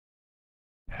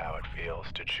feels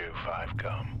to chew 5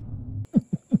 gum.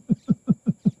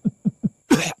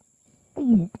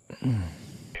 New 5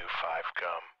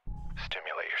 gum.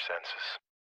 Stimulate your senses.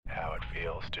 How it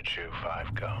feels to chew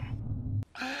 5 gum.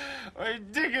 My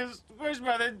dick is squished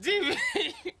by the TV.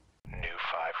 New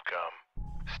 5 gum.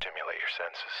 Stimulate your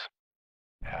senses.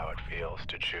 How it feels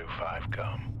to chew 5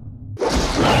 gum. New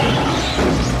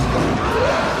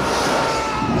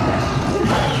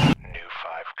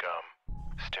 5 gum.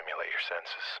 Stimulate your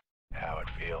senses. How it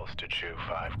feels to chew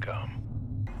 5 gum.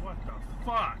 What the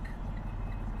fuck?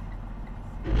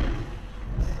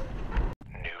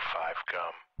 New 5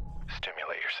 gum.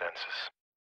 Stimulate your senses.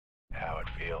 How it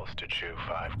feels to chew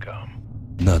 5 gum.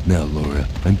 Not now, Laura.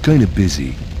 I'm kinda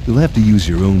busy. You'll have to use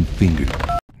your own finger.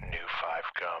 New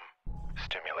 5 gum.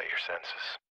 Stimulate your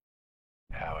senses.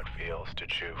 How it feels to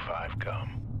chew 5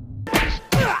 gum.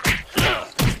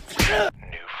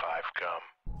 New 5 gum.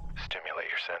 Stimulate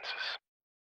your senses.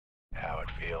 How it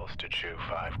feels to chew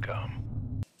 5 gum.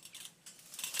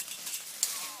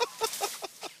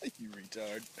 You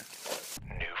retard.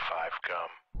 New 5 gum.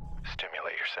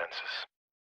 Stimulate your senses.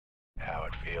 How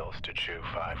it feels to chew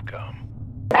 5 gum.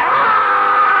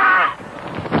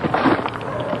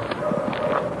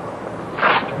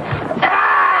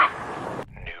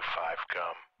 New 5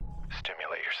 gum.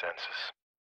 Stimulate your senses.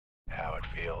 How it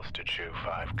feels to chew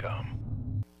 5 gum.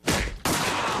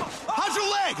 How's your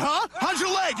leg, huh? How's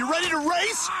your leg? You ready to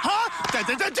race? Huh? New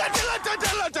 5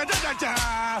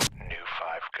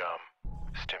 gum.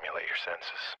 Stimulate your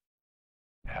senses.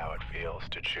 How it feels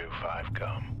to chew 5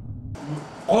 gum.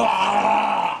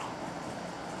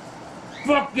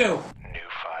 Fuck you! New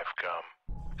 5 gum.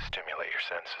 Stimulate your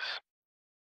senses.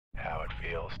 How it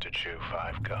feels to chew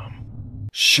 5 gum.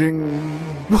 Shing.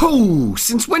 Whoa!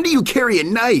 Since when do you carry a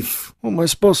knife? What am I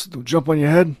supposed to do? Jump on your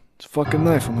head? It's a fucking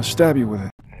knife. I'm gonna stab you with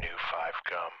it. New 5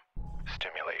 gum.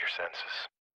 Stimulate your senses.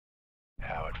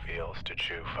 How it feels to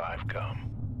chew 5 gum.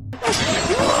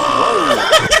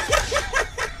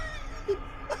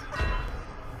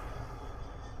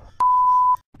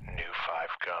 New 5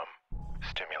 gum.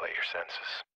 Stimulate your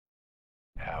senses.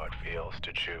 How it feels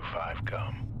to chew 5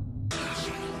 gum.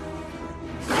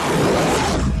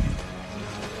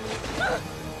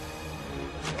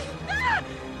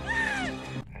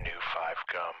 New 5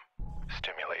 gum.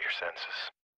 Stimulate your senses.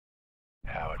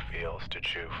 How it feels to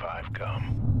chew 5 gum.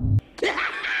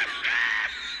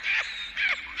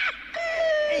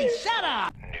 Hey, shut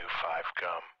up! New 5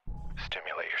 gum.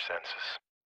 Stimulate your senses.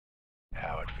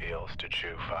 How it feels to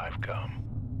chew 5 gum.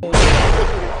 New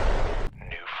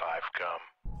 5 gum.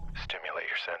 Stimulate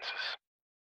your senses.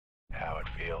 How it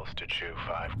feels to chew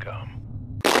 5 gum.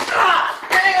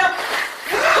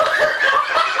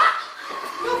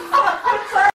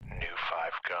 New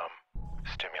 5 gum.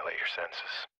 Stimulate your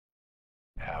senses.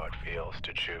 How it feels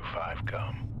to chew 5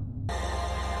 gum.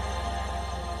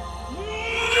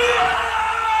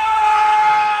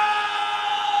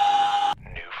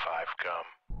 New 5 gum.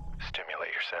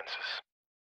 Stimulate your senses.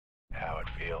 How it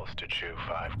feels to chew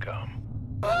 5 gum.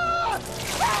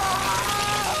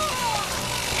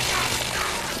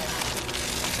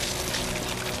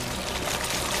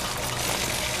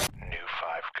 New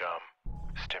 5 gum.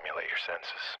 Stimulate your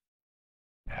senses.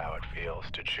 How it feels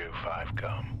to chew 5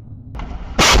 gum.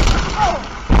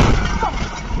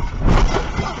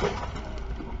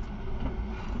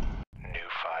 New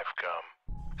 5 gum.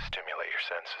 Stimulate your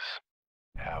senses.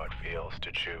 How it feels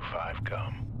to chew 5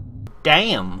 gum.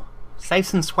 Damn. Save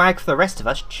some swag for the rest of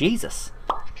us, Jesus.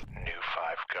 New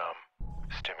 5 gum.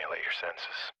 Stimulate your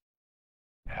senses.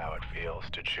 How it feels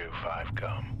to chew 5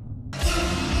 gum.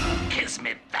 Kiss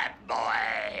me, fat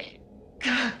boy!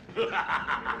 New 5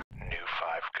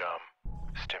 gum.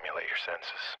 Stimulate your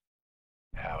senses.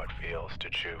 How it feels to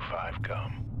chew 5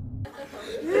 gum.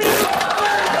 New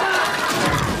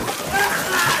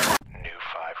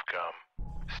 5 gum.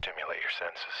 Stimulate your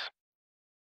senses.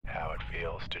 How it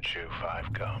feels to chew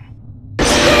 5 gum.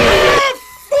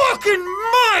 Fucking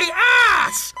my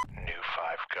ass! New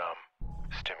 5 gum.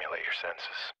 Stimulate your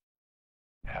senses.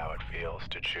 How it feels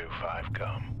to chew 5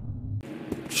 gum.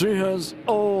 She has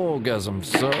orgasm,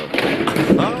 sir. New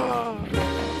 5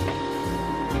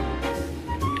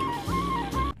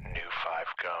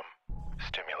 gum.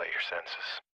 Stimulate your senses.